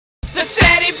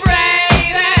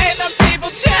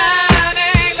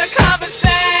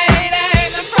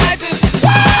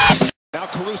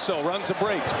Caruso runs a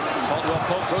break. Caldwell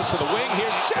Pope goes to the wing.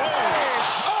 Here's James.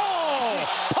 Oh!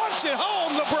 Punch it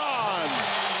home, LeBron.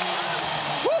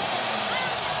 Woo!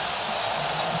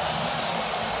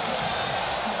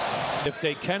 If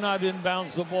they cannot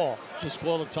inbounds the ball, just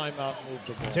call a timeout and move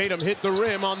the ball. Tatum hit the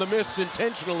rim on the miss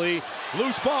intentionally.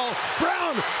 Loose ball.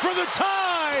 Brown for the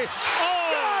tie. Oh,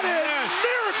 got it! Yes.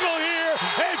 Miracle here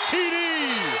at TD.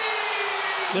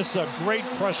 This is a great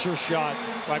pressure shot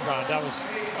by Brown. That was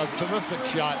a terrific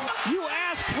shot. You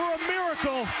ask for a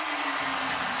miracle.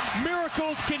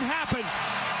 Miracles can happen.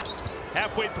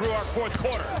 Halfway through our fourth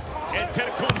quarter. And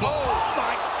Antetokounmpo. Oh,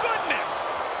 my goodness!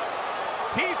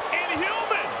 He's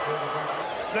inhuman!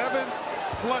 7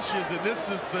 flushes, and this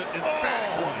is the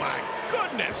emphatic one. My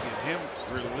goodness! Him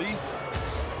release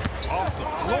off the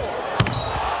floor.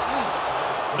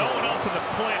 No one else on the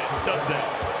planet does that.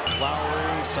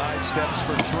 Lowry sidesteps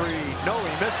for 3. No, he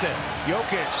missed it.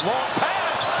 Jokic, long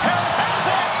pass. Harris has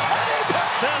it, and he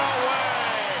puts it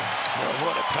away. Oh,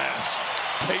 what a pass.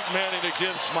 Peyton Manning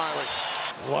against Smiley.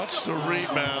 Watch the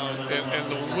rebound and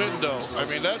the window. I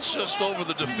mean, that's just over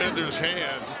the defender's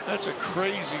hand. That's a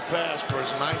crazy pass for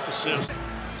his 9th assist.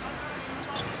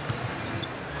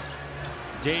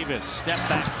 Davis, step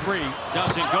back 3,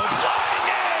 doesn't go.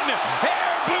 Flying in!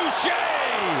 Air Boucher!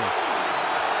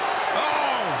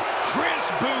 Oh, Chris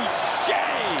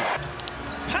Boucher!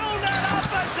 Pound that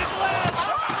offensive glass!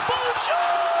 Boucher!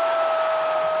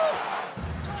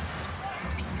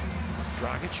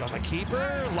 Dragic on the keeper,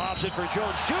 lobs it for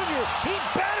Jones Jr. He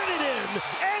batted it in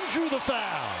and drew the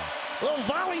foul. A little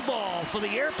volleyball for the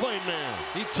airplane man.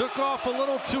 He took off a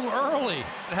little too early.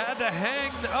 Had to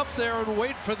hang up there and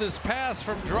wait for this pass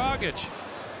from Dragic.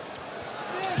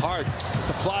 Hard,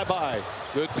 the flyby.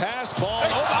 Good pass, ball.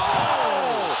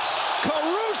 Oh!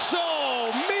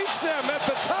 Caruso meets him at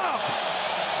the top.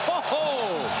 Oh!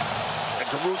 And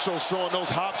Caruso showing those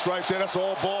hops right there. That's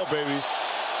all ball, baby.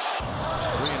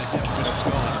 3.5 minutes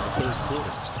gone in the third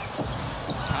quarter.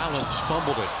 Collins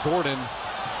fumbled it. Gordon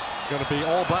going to be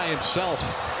all by himself.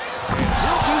 And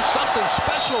he'll do something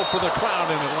special for the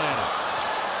crowd in Atlanta.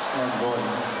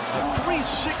 A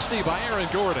 360 by Aaron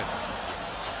Gordon.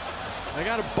 They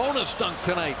got a bonus dunk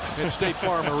tonight at State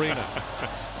Farm Arena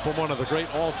from one of the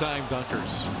great all-time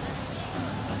dunkers.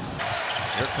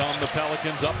 Here come the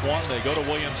Pelicans up 1. They go to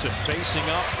Williamson, facing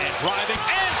up and driving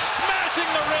and smashing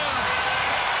the rim.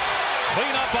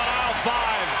 Clean up on aisle 5.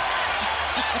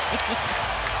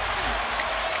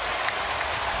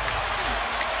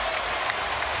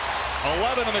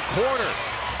 11 in the quarter.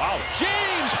 Wow,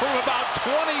 James from about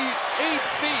 28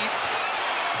 feet.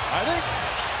 I think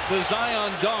the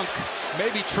Zion dunk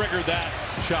maybe triggered that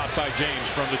shot by James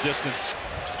from the distance.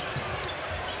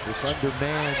 This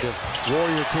undermanned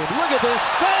Warrior team. Look at this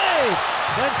save!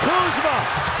 And Kuzma,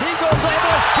 he goes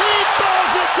over, he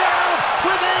throws it down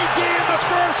with AD in the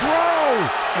first row.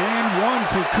 And 1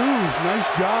 for Kuz. Nice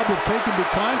job of taking the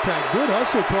contact. Good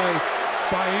hustle play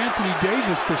by Anthony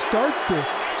Davis to start the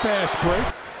fast break.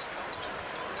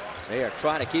 They are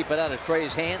trying to keep it out of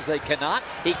Trey's hands. They cannot.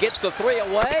 He gets the 3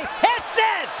 away. Hits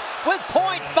it with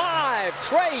 .5.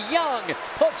 Trey Young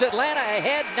puts Atlanta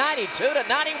ahead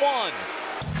 92-91.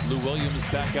 Lou Williams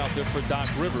back out there for Doc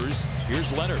Rivers.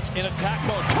 Here's Leonard in attack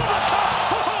mode. To the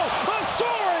top. Oh, a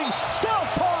soaring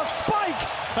southpaw spike.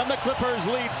 And the Clippers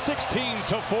lead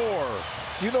 16-4.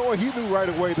 You know what? He knew right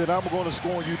away that I'm going to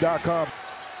score on you.com.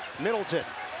 Middleton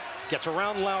gets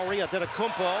around Lowry.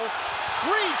 Antetokounmpo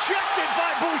rejected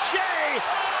by Boucher.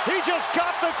 He just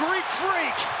got the Greek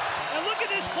freak. And look at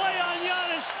this play on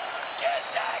Giannis. Get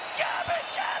that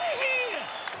garbage out of here.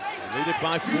 Lead it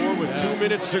by 4 with 2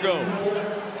 minutes to go.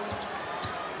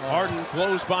 Harden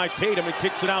closed by Tatum and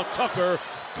kicks it out. Tucker.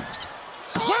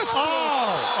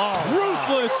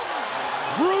 Ruthless.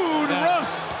 Rude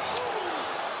Russ.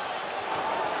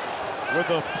 With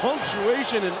a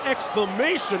punctuation and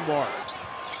exclamation mark.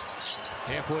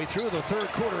 Halfway through the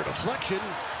third quarter, deflection.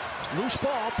 Loose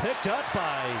ball picked up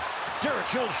by Derrick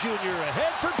Jones Jr.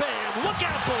 Ahead for Bam. Look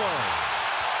out below.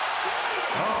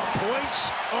 Oh, points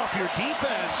off your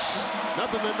defense.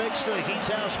 Nothing that makes the Heat's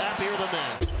house happier than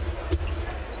that.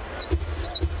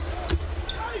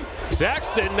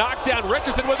 Saxton knocked down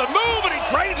Richardson with a move, and he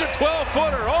drains a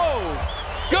 12-footer. Oh,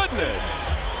 goodness.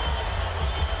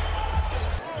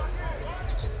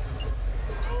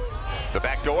 The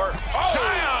back door. Oh.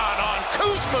 Zion on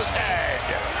Kuzma's head.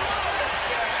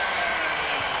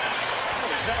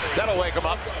 That'll wake him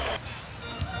up.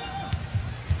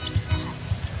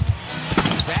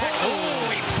 Zach,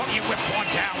 he whipped one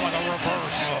down with a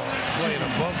reverse. Oh, playing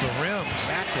above the rim.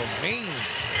 Zach Levine.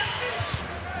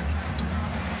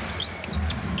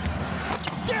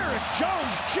 Derek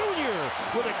Jones Jr.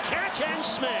 with a catch and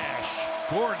smash.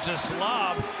 Gorgeous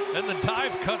lob, and the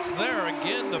dive cuts there.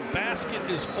 Again, the basket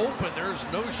is open. There's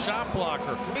no shot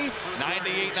blocker.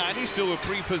 98-90, still a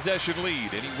 3-possession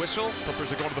lead. Any whistle?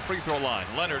 Clippers are going to the free throw line.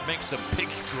 Leonard makes the big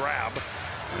grab.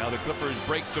 Now the Clippers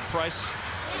break the press.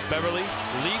 Beverly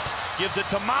leaps, gives it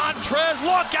to Montrez.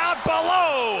 Look out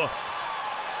below!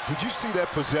 Did you see that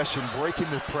possession breaking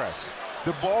the press?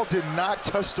 The ball did not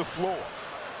touch the floor.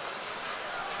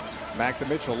 Back to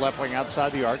Mitchell, left wing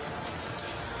outside the arc.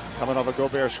 Coming off a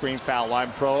Gobert screen, foul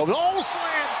line probe. Oh,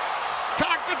 slam!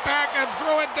 Cocked it back and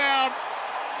threw it down.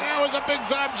 That was a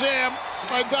big-time jam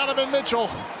by Donovan Mitchell.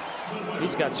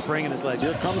 He's got spring in his legs.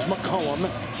 Here comes McCollum.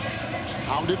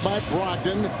 Pounded by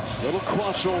Brogdon. Little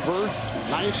crossover.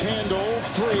 Nice handle.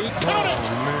 Three. Count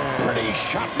it! Man. Pretty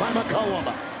shot by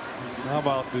McCollum. How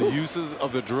about the uses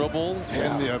of the dribble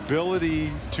and the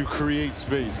ability to create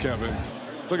space, Kevin?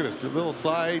 Look at this, the little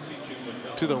side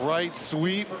to the right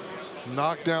sweep.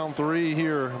 Knockdown three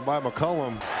here by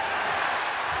McCollum.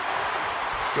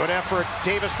 Good effort.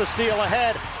 Davis the steal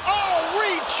ahead. Oh,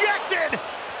 rejected!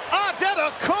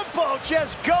 Antetokounmpo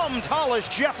just gummed Hollis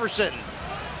Jefferson.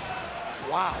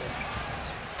 Wow.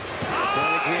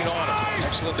 Danny Green on him.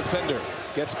 Excellent defender.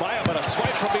 Gets by him, but a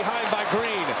swipe from behind by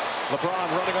Green.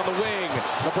 LeBron running on the wing.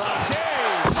 LeBron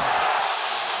James.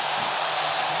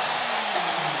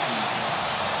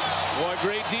 Boy,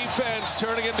 great defense,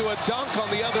 turning into a dunk on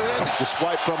the other end. The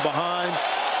swipe from behind,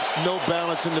 no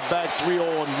balance in the back,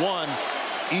 3-0-1.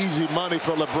 Easy money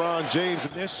for LeBron James.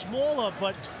 They're smaller,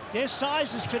 but their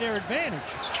size is to their advantage.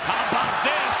 How about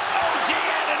this? OG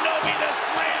Anunoby, the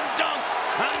slam dunk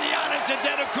on Giannis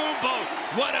Antetokounmpo.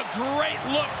 What a great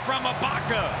look from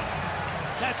Ibaka.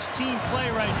 That's team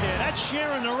play right there. That's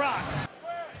sharing the rock.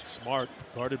 Smart,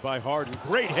 guarded by Harden.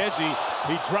 Great hezzy.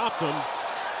 He dropped him.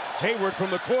 Hayward from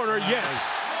the corner,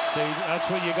 yes. See, that's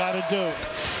what you got to do.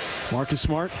 Marcus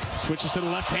Smart switches to the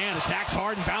left hand, attacks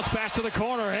Harden, bounce pass to the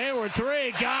corner. Hayward,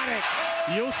 three, got it.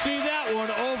 You'll see that one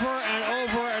over and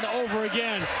over and over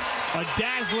again. A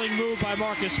dazzling move by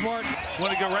Marcus Smart.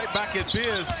 Want to go right back at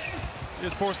Biz.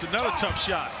 Just forced another tough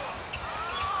shot.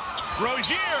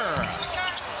 Rozier.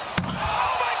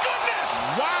 Oh my goodness!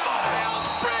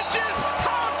 Wow! Bridges,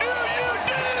 how do you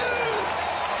do?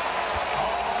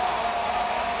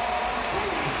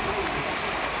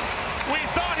 We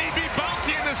thought he'd be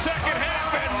bouncy in the second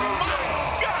half, and my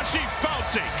gosh, he's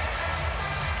bouncy.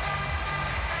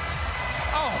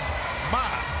 Oh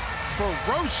my,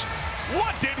 ferocious.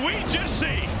 What did we just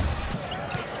see?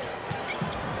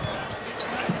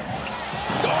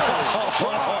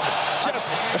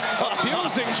 Just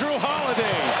abusing Drew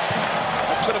Holiday.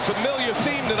 That's been a familiar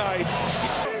theme tonight.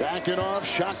 Backing off,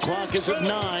 shot clock is at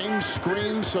 9.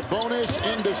 Screen, Sabonis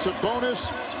into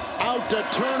Sabonis. Out to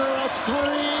Turner, a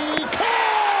three.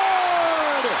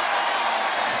 Card!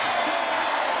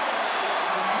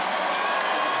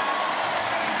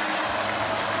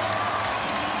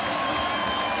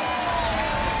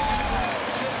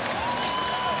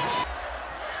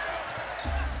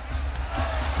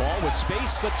 Ball with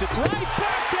space, slips it right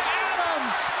back to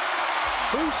Adams,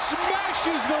 who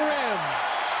smashes the rim.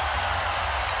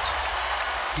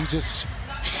 He just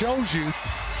shows you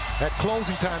at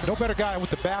closing time, no better guy with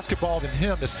the basketball than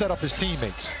him to set up his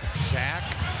teammates. Zach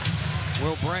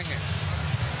will bring it.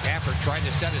 Gafford trying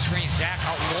to set a screen. Zach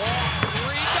out long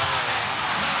three.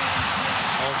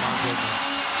 Oh my goodness.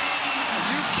 Are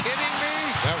you kidding me?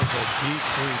 That was a deep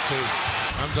three too.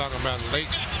 I'm talking about late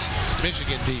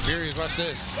Michigan deep. Here, watch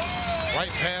this.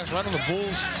 Right pass, right on the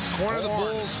Bulls. Corner of the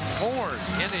Bulls. Horn.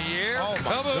 In the air. Oh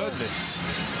my goodness.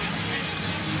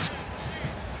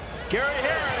 Gary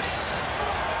Harris.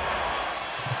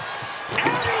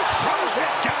 And he throws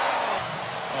it down.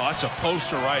 Oh, that's a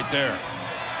poster right there.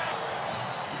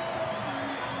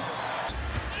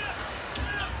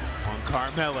 On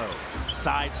Carmelo.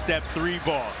 Sidestep three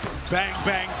ball. Bang,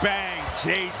 bang, bang.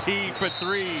 JT for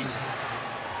three.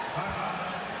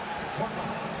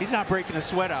 He's not breaking a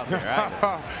sweat out there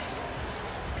either.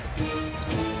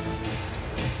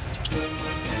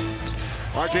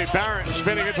 R.J. Barrett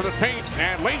spinning into the paint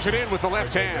and lays it in with the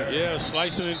left hand. Yeah,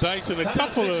 slicing and dicing. A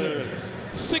couple of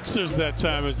Sixers that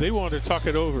time as they wanted to talk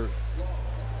it over.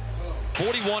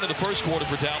 41 in the first quarter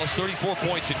for Dallas, 34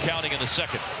 points and counting in the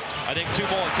second. I think two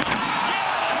more.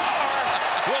 Yes,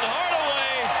 more with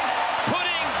Hardaway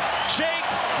putting Jake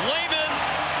Layman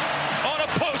on a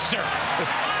poster.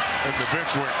 And the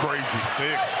bench went crazy.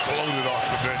 They exploded off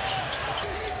the bench.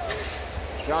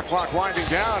 Shot clock winding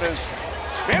down as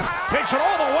Smith takes it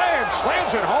all the way and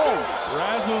slams it home.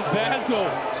 Razzle dazzle.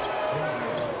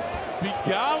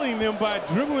 Beguiling them by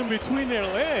dribbling between their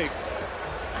legs.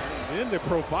 And the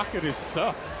provocative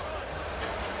stuff.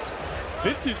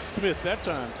 Vintage Smith that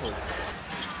time, folks.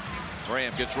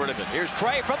 Graham gets rid of it. Here's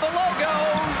Trey from the logo.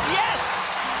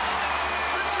 Yes!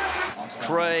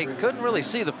 Trey couldn't really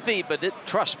see the feet, but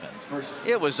trust me,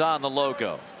 it was on the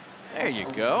logo. There you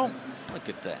go. Look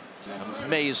at that.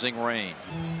 Amazing rain.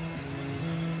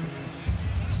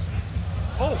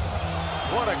 Oh,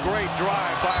 what a great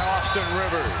drive by Austin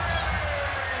Rivers.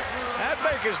 That'd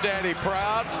make his daddy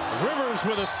proud. Rivers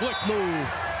with a slick move.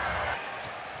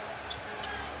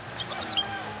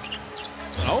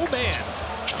 Oh, man.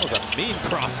 That was a mean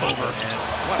crossover. And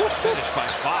what a finish by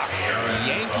Fox.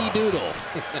 Yankee Doodle.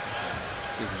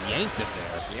 Just yanked it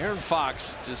there. Aaron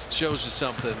Fox just shows you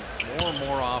something more and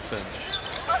more often.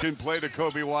 Can play to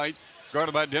Kobe White.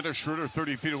 Guarded by Dennis Schroeder,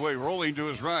 30 feet away, rolling to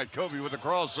his right. Kobe with a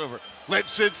crossover.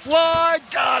 Lets it fly.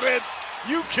 Got it.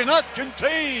 You cannot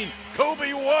contain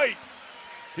Kobe White.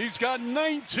 He's got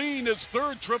 19. His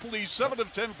third triple. He's 7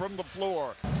 of 10 from the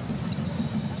floor.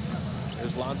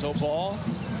 There's Lonzo Ball.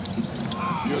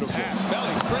 Beautiful pass.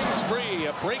 Belly springs free.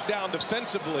 A breakdown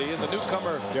defensively. And the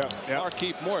newcomer,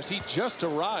 Markieff Morris. He just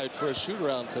arrived for a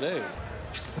shoot-around today.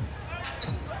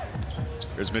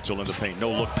 There's Mitchell in the paint.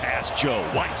 No look pass. Joe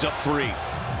winds up 3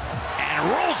 and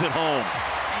rolls it home.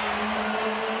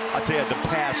 I tell you, the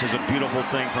pass is a beautiful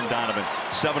thing from Donovan.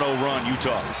 7-0 run,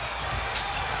 Utah.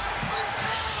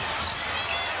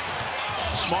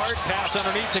 Smart pass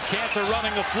underneath to Cantor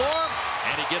running the floor.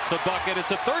 And he gets the bucket.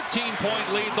 It's a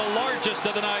 13-point lead, the largest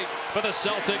of the night for the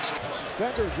Celtics.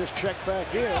 Bender just checked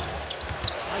back in.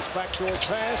 Nice backdoor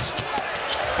pass.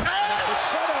 The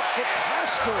setup for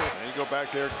Pascal. And you go back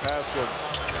to Eric Pascal.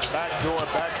 Backdoor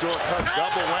cut,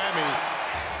 double whammy.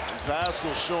 And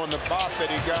Pascal showing the bop that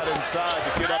he got inside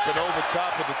to get up and over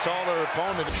top of the taller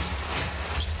opponent.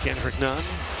 Kendrick Nunn,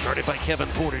 guarded by Kevin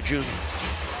Porter Jr.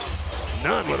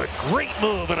 Nunn with a great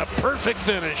move and a perfect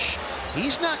finish.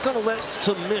 He's not going to let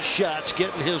some missed shots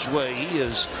get in his way. He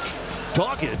is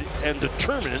dogged and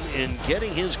determined in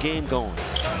getting his game going.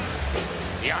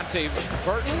 Deontay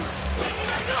Burton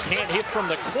can't hit from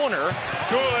the corner.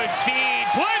 Good feed.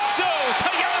 Bledsoe to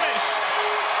Giannis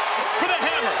for the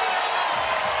hammer.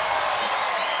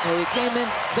 He came in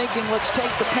thinking, let's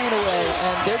take the paint away,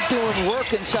 and they're doing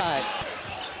work inside.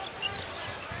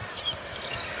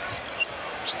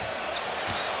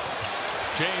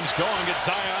 James going at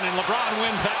Zion, and LeBron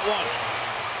wins that one.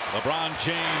 LeBron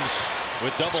James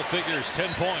with double figures,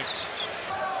 10 points.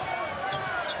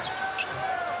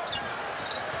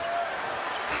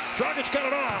 Dragic got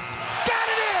it off. Got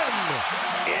it in!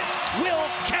 It will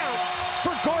count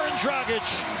for Goran Dragic.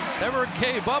 Never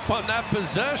gave up on that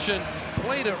possession.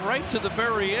 Played it right to the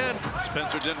very end.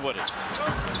 Spencer Dinwiddie.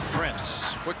 Prince.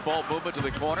 Quick ball movement to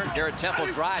the corner. Garrett Temple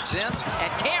drives in,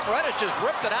 and Cam Reddish just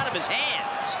ripped it out of his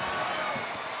hands.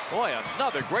 Boy,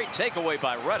 another great takeaway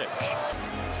by Reddish.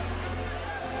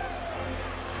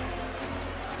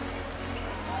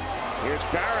 Here's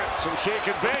Barrett, some shake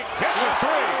and bake. Hits a 3.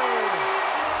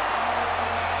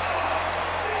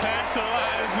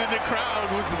 Tantalizing the crowd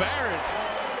was Barrett.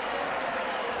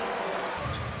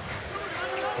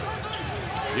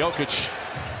 Jokic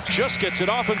just gets it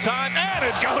off in time, and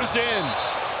it goes in.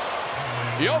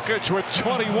 Jokic with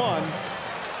 21.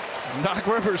 Doc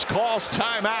Rivers calls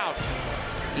timeout.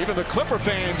 Even the Clipper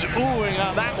fans oohing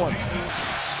on that one.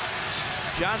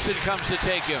 Johnson comes to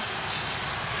take him.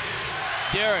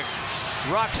 Derek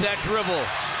rocks that dribble.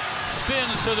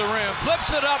 Spins to the rim.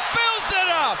 Flips it up. Fills it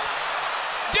up.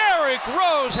 Derrick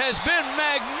Rose has been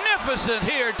magnificent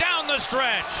here down the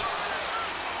stretch.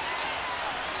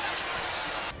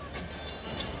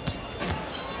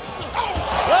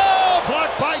 Oh,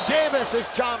 blocked by Davis as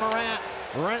John Morant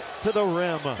went to the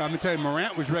rim. I'm going to tell you,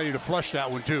 Morant was ready to flush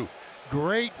that one, too.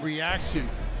 Great reaction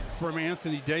from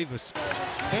Anthony Davis.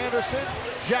 Anderson,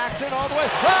 Jackson all the way.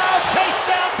 Oh, chased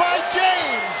down by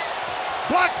James.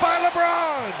 Blocked by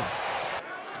LeBron.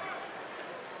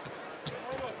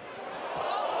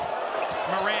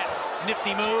 Morant,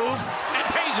 nifty move, and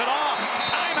pays it off.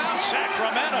 Timeout,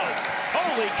 Sacramento.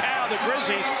 Holy cow, the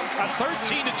Grizzlies, a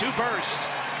 13-2 burst.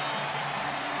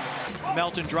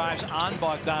 Melton drives on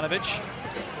Bogdanovich.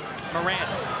 Morant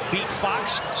beat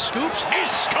Fox, scoops,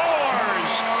 and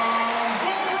scores!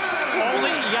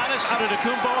 Only Giannis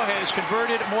Antetokounmpo has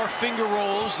converted more finger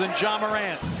rolls than John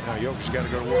Morant. Now Jokic's got to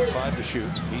go to 1-5 to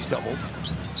shoot. He's doubled.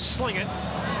 Sling it.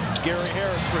 Gary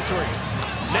Harris for 3.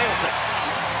 Nails it.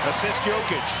 Assist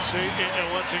Jokic. See,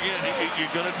 and once again, you're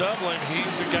going to double him.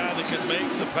 He's the guy that can make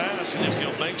the pass, and if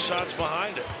he'll make shots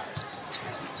behind it.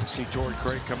 See Torrey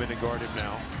Craig come in and guard him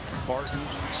now. Barton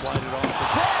slide it off to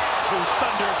Craig, who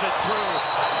thunders it through.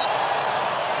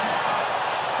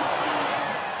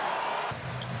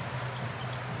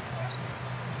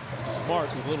 Smart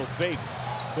with a little fake.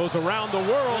 Goes around the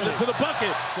world into the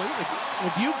bucket.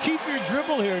 If you keep your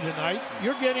dribble here tonight,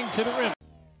 you're getting to the rim.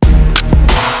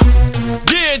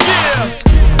 Yeah, yeah.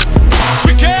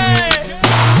 Tricky.